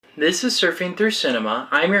this is Surfing Through Cinema.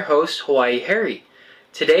 I'm your host, Hawaii Harry.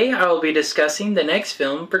 Today I will be discussing the next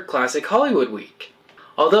film for Classic Hollywood Week.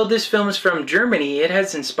 Although this film is from Germany, it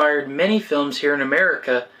has inspired many films here in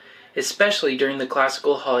America, especially during the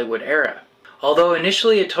classical Hollywood era. Although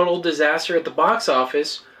initially a total disaster at the box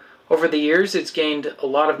office, over the years it's gained a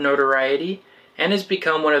lot of notoriety and has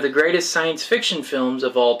become one of the greatest science fiction films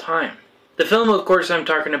of all time. The film, of course, I'm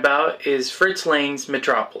talking about is Fritz Lang's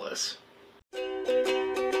Metropolis.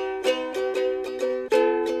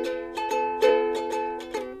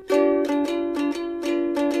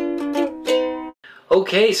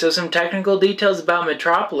 Okay, so some technical details about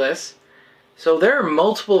Metropolis. So there are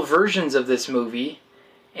multiple versions of this movie,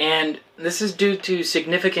 and this is due to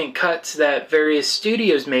significant cuts that various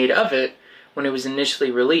studios made of it when it was initially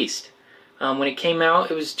released. When it came out,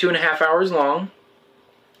 it was 2.5 hours long,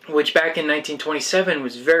 which back in 1927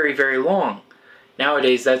 was very, very long.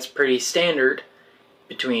 Nowadays, that's pretty standard,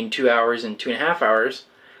 between 2 hours and 2.5 hours,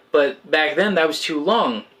 but back then that was too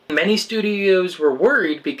long. Many studios were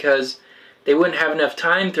worried because they wouldn't have enough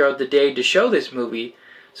time throughout the day to show this movie,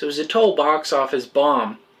 so it was a total box office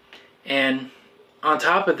bomb. And on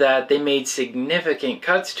top of that, they made significant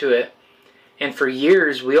cuts to it, and for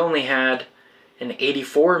years we only had an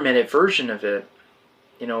 84-minute version of it.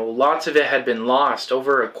 You know, lots of it had been lost,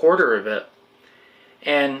 over a quarter of it.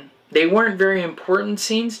 And they weren't very important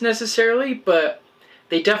scenes necessarily, but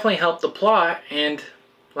they definitely helped the plot, and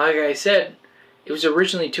like I said, it was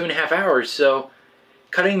originally 2.5 hours, so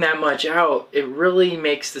cutting that much out, it really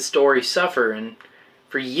makes the story suffer, and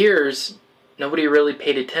for years, nobody really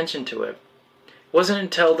paid attention to it. It wasn't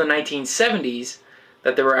until the 1970s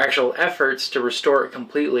that there were actual efforts to restore it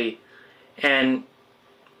completely, and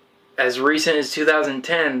as recent as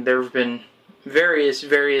 2010, there have been various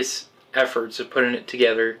efforts of putting it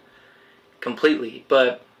together completely,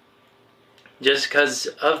 but just because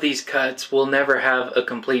of these cuts, we'll never have a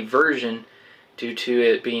complete version due to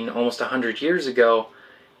it being almost 100 years ago.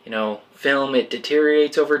 You know, film, it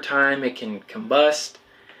deteriorates over time, it can combust.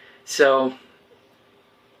 So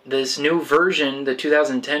this new version, the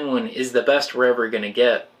 2010 one, is the best we're ever going to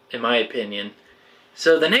get, in my opinion.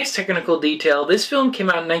 So the next technical detail, this film came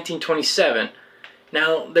out in 1927.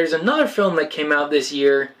 Now, there's another film that came out this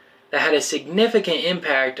year that had a significant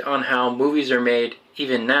impact on how movies are made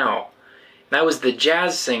even now. That was The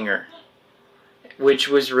Jazz Singer, which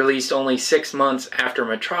was released only 6 months after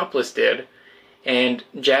Metropolis did. And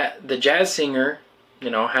The Jazz Singer, you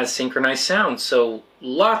know, has synchronized sounds, so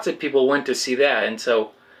lots of people went to see that. And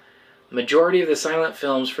so the majority of the silent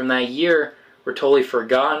films from that year were totally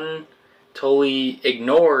forgotten, totally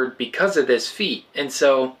ignored because of this feat. And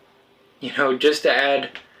so, you know, just to add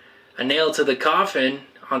a nail to the coffin,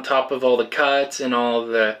 on top of all the cuts and all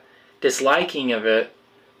the disliking of it,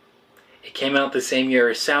 it came out the same year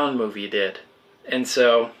as Sound Movie did. And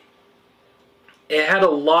so it had a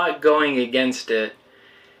lot going against it,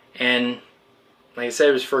 and like I said,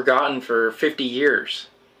 it was forgotten for 50 years.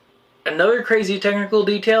 Another crazy technical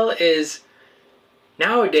detail is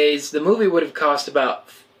nowadays the movie would have cost about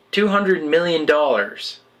 $200 million.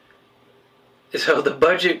 So the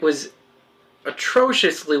budget was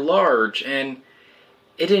atrociously large, and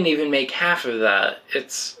it didn't even make half of that.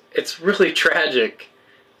 It's really tragic,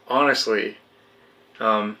 honestly.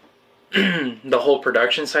 The whole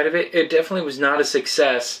production side of it definitely was not a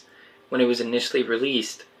success when it was initially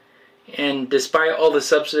released. And despite all the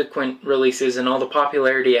subsequent releases and all the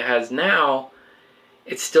popularity it has now,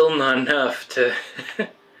 it's still not enough to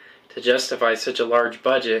to justify such a large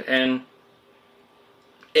budget. And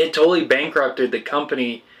it totally bankrupted the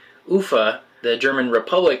company UFA, the German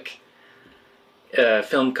Republic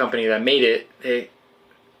film company that made it.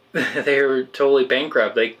 They were totally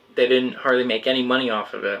bankrupt. They didn't hardly make any money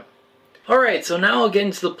off of it. Alright, so now I'll get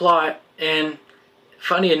into the plot, and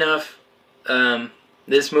funny enough,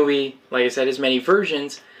 this movie, like I said, has many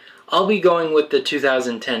versions. I'll be going with the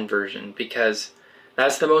 2010 version, because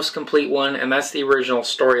that's the most complete one, and that's the original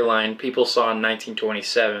storyline people saw in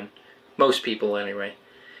 1927. Most people, anyway.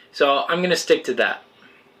 So I'm going to stick to that.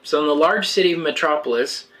 So in the large city of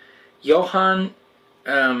Metropolis, Johann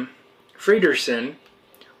Friedersen,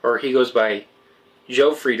 or he goes by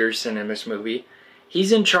Joe Friedersen in this movie,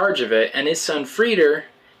 he's in charge of it, and his son Frieder,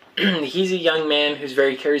 he's a young man who's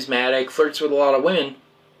very charismatic, flirts with a lot of women,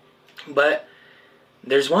 but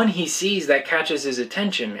there's one he sees that catches his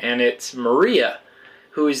attention, and it's Maria,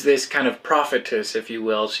 who is this kind of prophetess, if you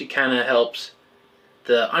will. She kind of helps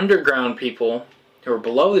the underground people who are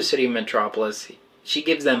below the city of Metropolis. She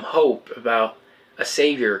gives them hope about a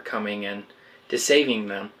savior coming and to saving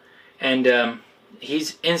them, and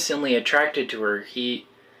he's instantly attracted to her.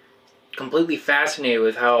 completely fascinated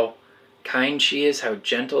with how kind she is, how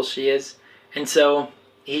gentle she is. And so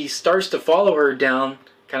he starts to follow her down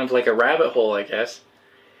kind of like a rabbit hole, I guess,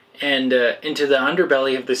 and into the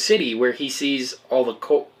underbelly of the city where he sees all the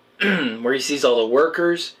where he sees all the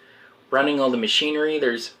workers running all the machinery.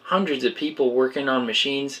 There's hundreds of people working on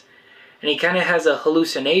machines, and he kind of has a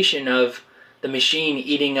hallucination of the machine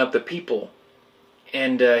eating up the people.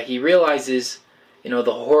 And he realizes,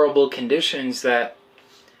 the horrible conditions that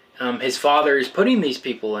his father is putting these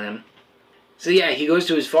people in. So yeah, he goes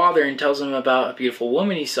to his father and tells him about a beautiful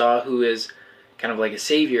woman he saw who is kind of like a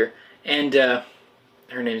savior, and her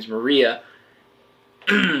name's Maria.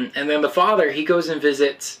 And then the father, he goes and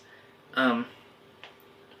visits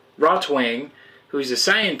Rotwang, who's a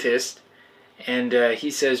scientist, and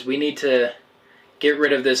he says, we need to get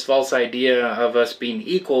rid of this false idea of us being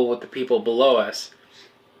equal with the people below us.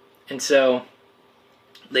 And so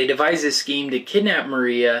they devise a scheme to kidnap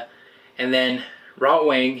Maria, and then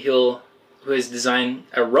Rotwang, who has designed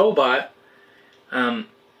a robot,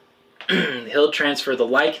 he'll transfer the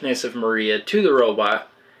likeness of Maria to the robot,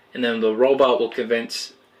 and then the robot will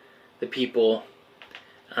convince the people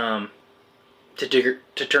to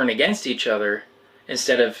turn against each other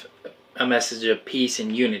instead of a message of peace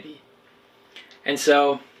and unity. And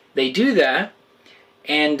so they do that,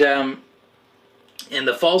 and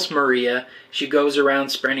the false Maria, she goes around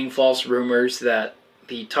spreading false rumors that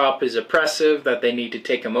the top is oppressive, that they need to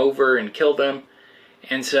take them over and kill them.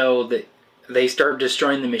 And so they start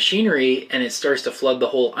destroying the machinery, and it starts to flood the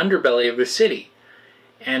whole underbelly of the city.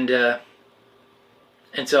 And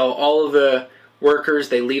so all of the workers,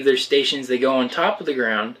 they leave their stations, they go on top of the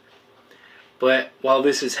ground. But while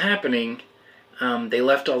this is happening, they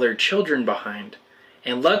left all their children behind.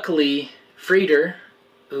 And luckily, Frieder,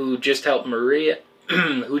 who just helped Maria,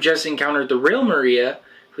 who just encountered the real Maria,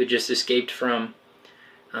 who just escaped from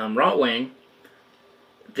Rotwang,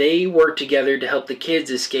 they worked together to help the kids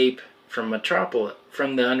escape from Metropolis,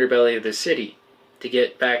 from the underbelly of the city, to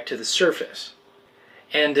get back to the surface.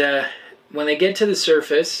 And when they get to the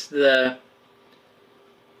surface, the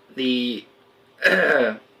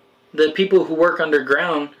people who work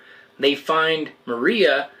underground, they find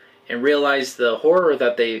Maria and realize the horror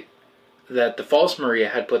that the false Maria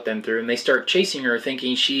had put them through, and they start chasing her,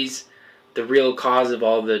 thinking she's the real cause of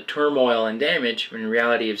all the turmoil and damage, when in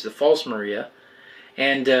reality it's the false Maria.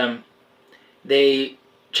 And they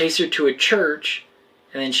chase her to a church,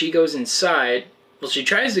 and then she goes inside. Well, she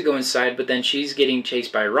tries to go inside, but then she's getting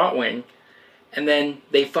chased by Rotwang. And then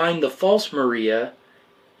they find the false Maria,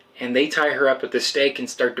 and they tie her up at the stake and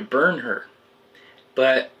start to burn her.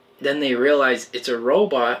 But then they realize it's a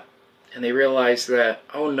robot, and they realize that,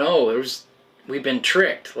 oh no, we've been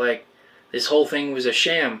tricked. Like, this whole thing was a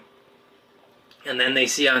sham. And then they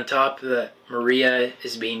see on top that Maria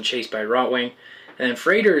is being chased by Rotwang. And then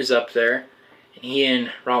Frieder is up there, and he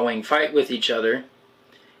and Rotwang fight with each other.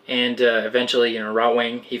 And eventually,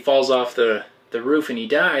 Rotwang, he falls off the roof and he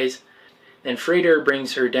dies. Then Frieder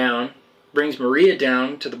brings Maria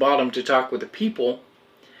down to the bottom to talk with the people.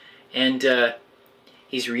 And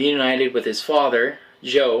he's reunited with his father,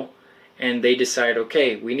 Joe, and they decide,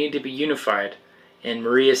 okay, we need to be unified. And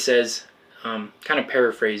Maria says, kind of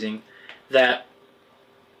paraphrasing, that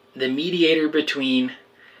the mediator between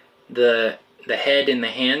the head and the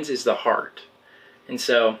hands is the heart. And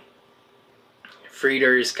so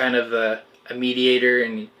Frieder is kind of a mediator,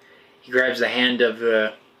 and he grabs the hand of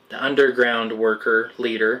the underground worker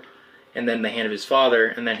leader, and then the hand of his father,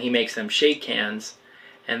 and then he makes them shake hands.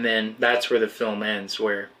 And then that's where the film ends,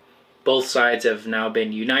 where both sides have now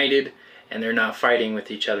been united and they're not fighting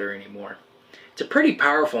with each other anymore. It's a pretty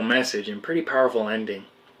powerful message and pretty powerful ending.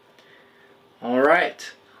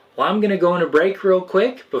 Alright, well, I'm going to go on a break real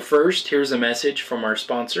quick, but first, here's a message from our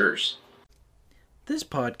sponsors. This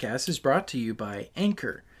podcast is brought to you by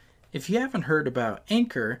Anchor. If you haven't heard about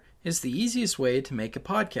Anchor, it's the easiest way to make a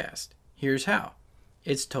podcast. Here's how.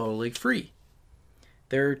 It's totally free.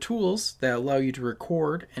 There are tools that allow you to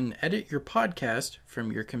record and edit your podcast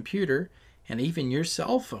from your computer and even your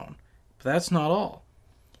cell phone. But that's not all.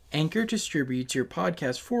 Anchor distributes your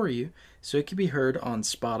podcast for you so it can be heard on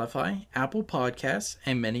Spotify, Apple Podcasts,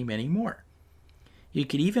 and many, many more. You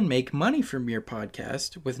could even make money from your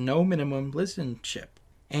podcast with no minimum listenership.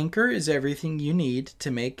 Anchor is everything you need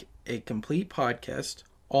to make a complete podcast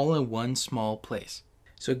all in one small place.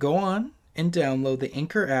 So go on and download the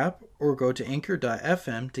Anchor app or go to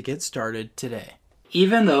anchor.fm to get started today.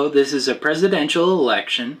 Even though this is a presidential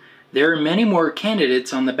election, there are many more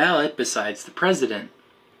candidates on the ballot besides the president.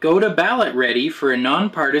 Go to Ballot Ready for a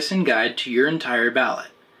nonpartisan guide to your entire ballot.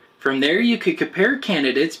 From there, you could compare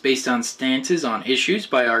candidates based on stances on issues,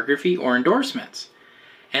 biography, or endorsements,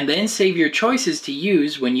 and then save your choices to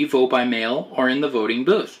use when you vote by mail or in the voting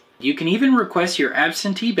booth. You can even request your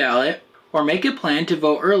absentee ballot or make a plan to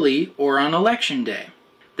vote early or on election day.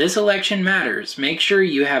 This election matters. Make sure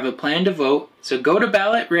you have a plan to vote, so go to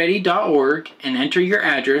ballotready.org and enter your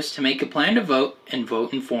address to make a plan to vote and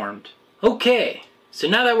vote informed. Okay, so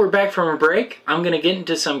now that we're back from a break, I'm going to get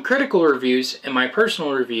into some critical reviews and my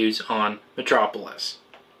personal reviews on Metropolis.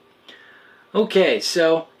 Okay,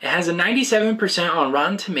 so it has a 97% on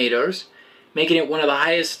Rotten Tomatoes, making it one of the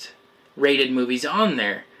highest rated movies on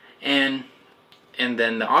there. And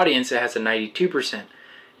then the audience, it has a 92%.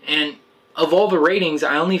 And of all the ratings,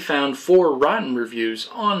 I only found 4 rotten reviews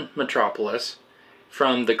on Metropolis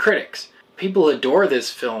from the critics. People adore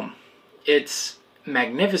this film. It's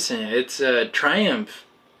magnificent. It's a triumph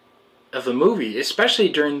of a movie, especially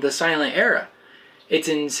during the silent era. It's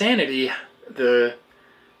insanity, the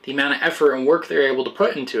amount of effort and work they're able to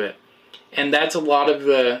put into it. And that's a lot of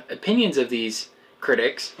the opinions of these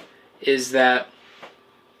critics, is that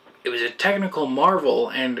it was a technical marvel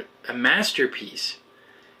and a masterpiece.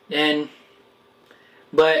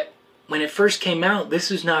 But when it first came out,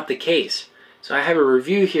 this was not the case. So I have a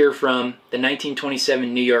review here from the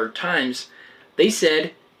 1927 New York Times. They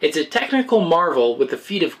said, it's a technical marvel with a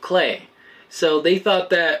feet of clay. So they thought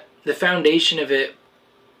that the foundation of it,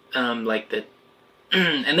 and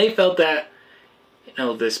they felt that,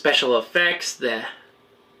 the special effects,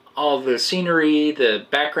 all the scenery, the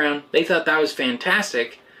background, they thought that was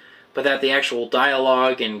fantastic, but that the actual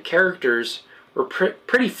dialogue and characters were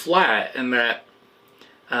pretty flat, and that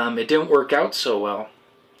it didn't work out so well.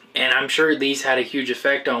 And I'm sure these had a huge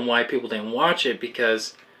effect on why people didn't watch it,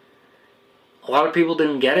 because a lot of people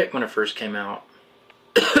didn't get it when it first came out.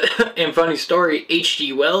 And funny story,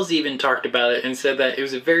 H.G. Wells even talked about it and said that it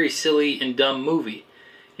was a very silly and dumb movie.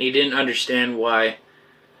 And he didn't understand why,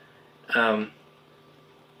 the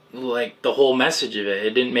whole message of it.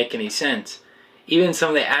 It didn't make any sense. Even some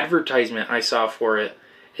of the advertisement I saw for it,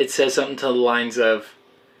 it says something to the lines of,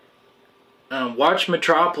 watch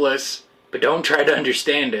Metropolis, but don't try to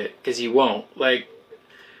understand it, because you won't.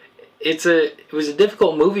 It was a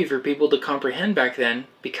difficult movie for people to comprehend back then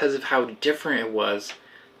because of how different it was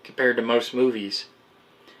compared to most movies.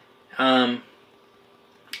 And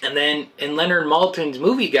then in Leonard Maltin's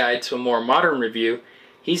movie guide to a more modern review,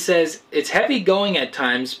 he says, it's heavy going at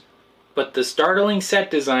times, but the startling set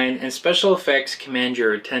design and special effects command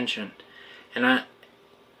your attention. And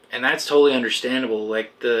that's totally understandable.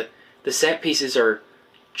 The set pieces are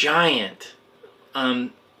giant.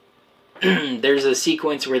 There's a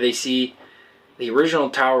sequence where they see the original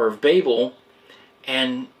Tower of Babel,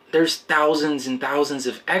 and there's thousands and thousands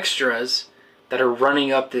of extras that are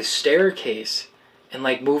running up this staircase and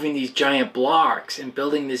moving these giant blocks and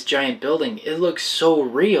building this giant building. It looks so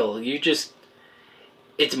real.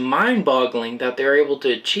 It's mind-boggling that they're able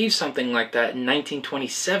to achieve something like that in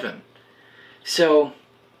 1927. So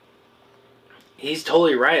he's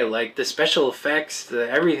totally right. The special effects,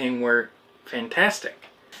 everything were fantastic.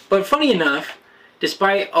 But funny enough,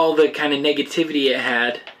 despite all the kind of negativity it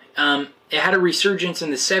had a resurgence in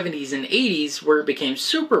the 70s and 80s where it became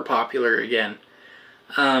super popular again.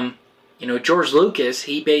 George Lucas,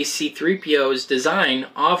 he based C-3PO's design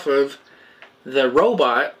off of the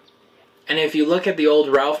robot. And if you look at the old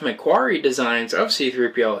Ralph McQuarrie designs of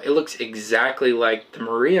C-3PO, it looks exactly like the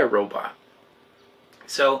Maria robot.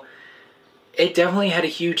 So it definitely had a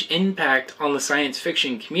huge impact on the science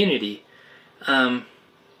fiction community.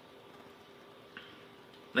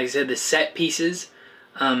 Like I said, the set pieces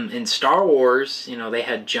in Star Wars, they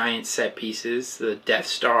had giant set pieces. The Death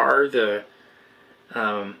Star, the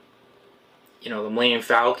Millennium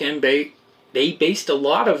Falcon. They based a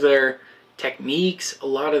lot of their techniques, a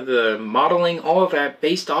lot of the modeling, all of that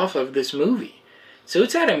based off of this movie. So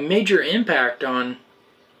it's had a major impact on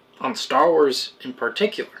Star Wars in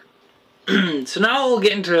particular. So now I'll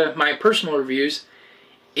get into my personal reviews.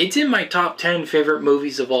 It's in my top 10 favorite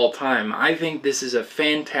movies of all time. I think this is a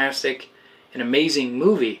fantastic and amazing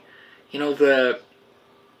movie. The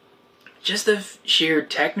sheer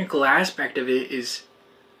technical aspect of it is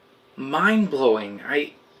mind-blowing.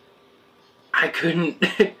 I couldn't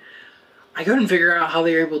I couldn't figure out how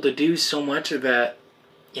they were able to do so much of that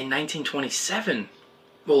in 1927.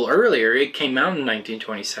 Well, earlier, it came out in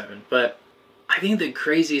 1927, but I think the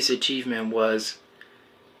craziest achievement was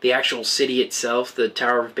the actual city itself, the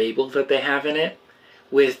Tower of Babel that they have in it,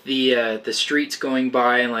 with the streets going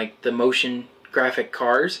by and the motion graphic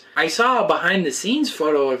cars. I saw a behind the scenes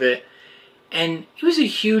photo of it, and it was a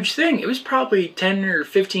huge thing. It was probably 10 or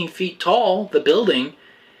 15 feet tall, the building,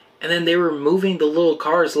 And then they were moving the little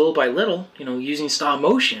cars little by little, you know, using stop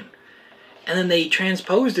motion. And then they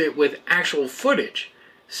transposed it with actual footage.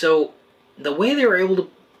 So the way they were able to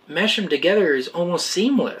mesh them together is almost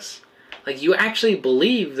seamless. Like, you actually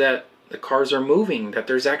believe that the cars are moving, that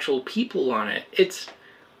there's actual people on it. It's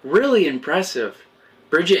really impressive.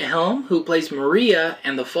 Bridget Helm, who plays Maria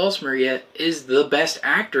and the false Maria, is the best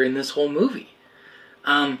actor in this whole movie.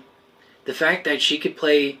 The fact that she could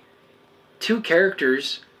play two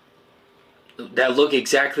characters that look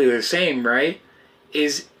exactly the same, right,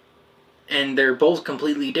 and they're both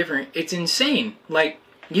completely different, it's insane. Like,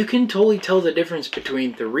 you can totally tell the difference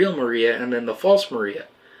between the real Maria and then the false Maria.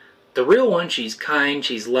 The real one, she's kind,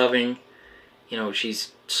 she's loving, you know,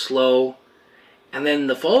 she's slow. And then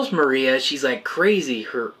the false Maria, she's like crazy.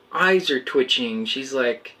 Her eyes are twitching. She's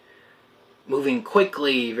like moving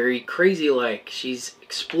quickly, very crazy like. She's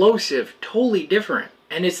explosive, totally different.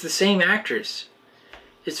 And it's the same actress.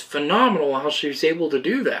 It's phenomenal how she was able to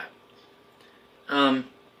do that. And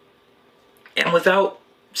without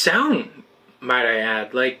sound, might I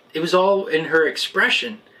add. Like, it was all in her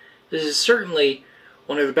expression. This is certainly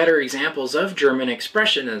one of the better examples of German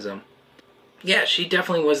expressionism. Yeah, she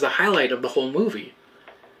definitely was the highlight of the whole movie.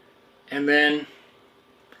 And then,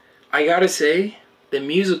 I gotta say, the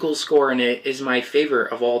musical score in it is my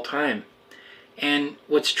favorite of all time. And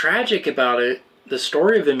what's tragic about it, the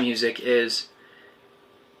story of the music, is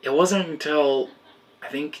it wasn't until, I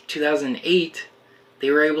think, 2008,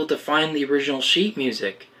 they were able to find the original sheet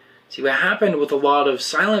music. See, what happened with a lot of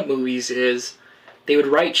silent movies is they would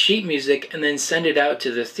write sheet music and then send it out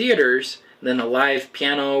to the theaters. Then a live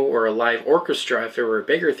piano or a live orchestra, if it were a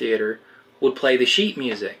bigger theater, would play the sheet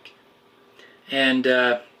music. And,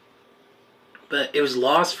 but it was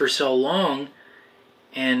lost for so long,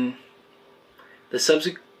 and the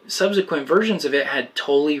subsequent versions of it had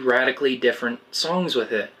totally radically different songs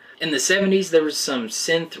with it. In the 70s, there was some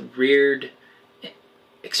synth-reared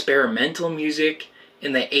experimental music.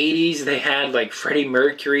 In the 80s, they had like Freddie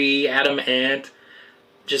Mercury, Adam Ant,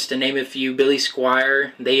 just to name a few, Billy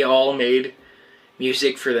Squier. They all made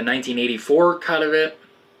music for the 1984 cut of it,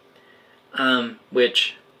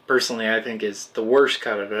 which personally I think is the worst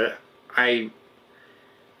cut of it. I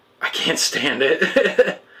can't stand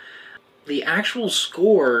it. The actual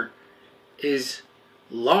score is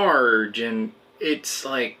large, and it's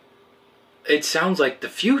like, it sounds like the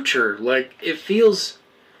future. Like, it feels,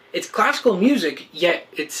 it's classical music, yet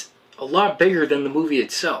it's a lot bigger than the movie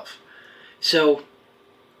itself. So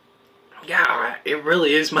yeah, it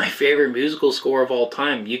really is my favorite musical score of all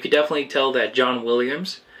time. You could definitely tell that John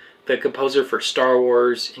Williams, the composer for Star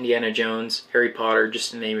Wars, Indiana Jones, Harry Potter,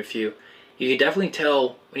 just to name a few, you could definitely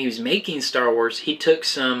tell when he was making Star Wars, he took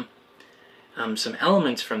some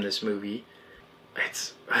elements from this movie.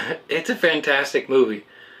 It's a fantastic movie.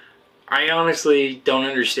 I honestly don't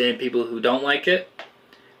understand people who don't like it.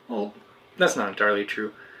 Well, that's not entirely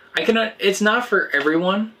true. It's not for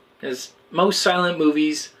everyone, as most silent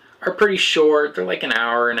movies are pretty short. They're like an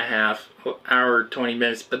hour and a half, hour 20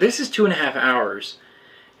 minutes, but this is 2.5 hours.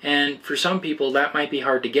 And for some people that might be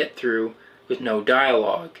hard to get through with no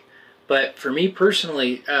dialogue. But for me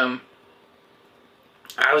personally, I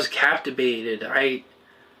was captivated. I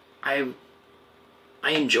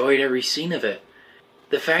enjoyed every scene of it.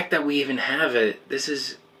 The fact that we even have it, this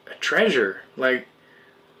is a treasure. Like,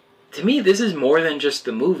 to me, this is more than just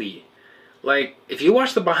the movie. Like, if you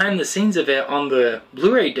watch the behind the scenes of it on the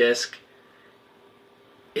Blu-ray disc,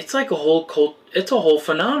 it's like a whole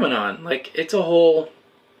phenomenon. Like, it's a whole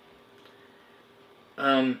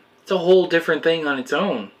different thing on its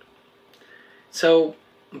own. So,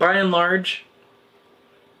 by and large,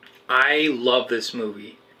 I love this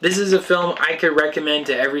movie. This is a film I could recommend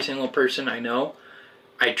to every single person I know.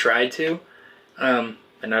 I tried to, but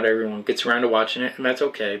not everyone gets around to watching it, and that's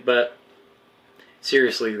okay. But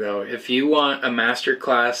seriously though, if you want a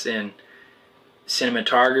masterclass in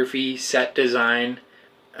cinematography, set design,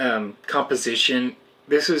 composition,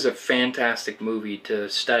 this is a fantastic movie to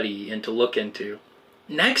study and to look into.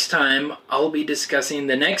 Next time, I'll be discussing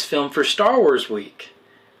the next film for Star Wars Week.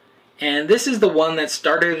 And this is the one that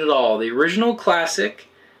started it all, the original classic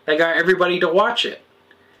that got everybody to watch it.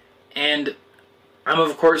 And I'm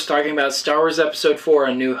of course talking about Star Wars Episode 4,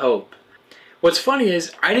 A New Hope. What's funny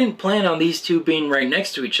is, I didn't plan on these two being right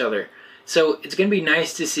next to each other. So it's going to be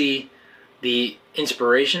nice to see the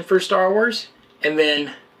inspiration for Star Wars, and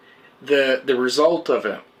then the result of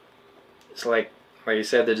it. It's like I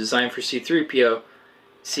said, the design for C-3PO,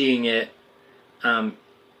 seeing it,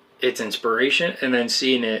 its inspiration, and then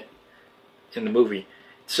seeing it in the movie.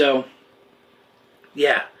 So,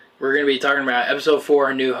 yeah, we're going to be talking about Episode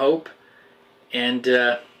 4, A New Hope, and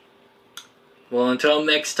Well, until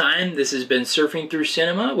next time, this has been Surfing Through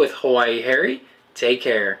Cinema with Hawaii Harry. Take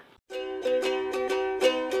care.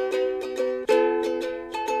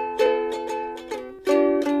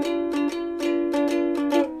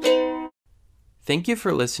 Thank you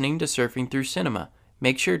for listening to Surfing Through Cinema.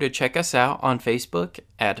 Make sure to check us out on Facebook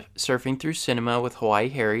at Surfing Through Cinema with Hawaii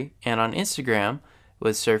Harry and on Instagram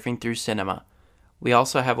with Surfing Through Cinema. We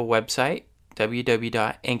also have a website,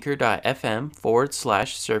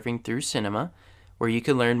 www.anchor.fm/Surfing Through Cinema, where you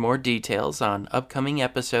can learn more details on upcoming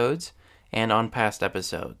episodes and on past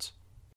episodes.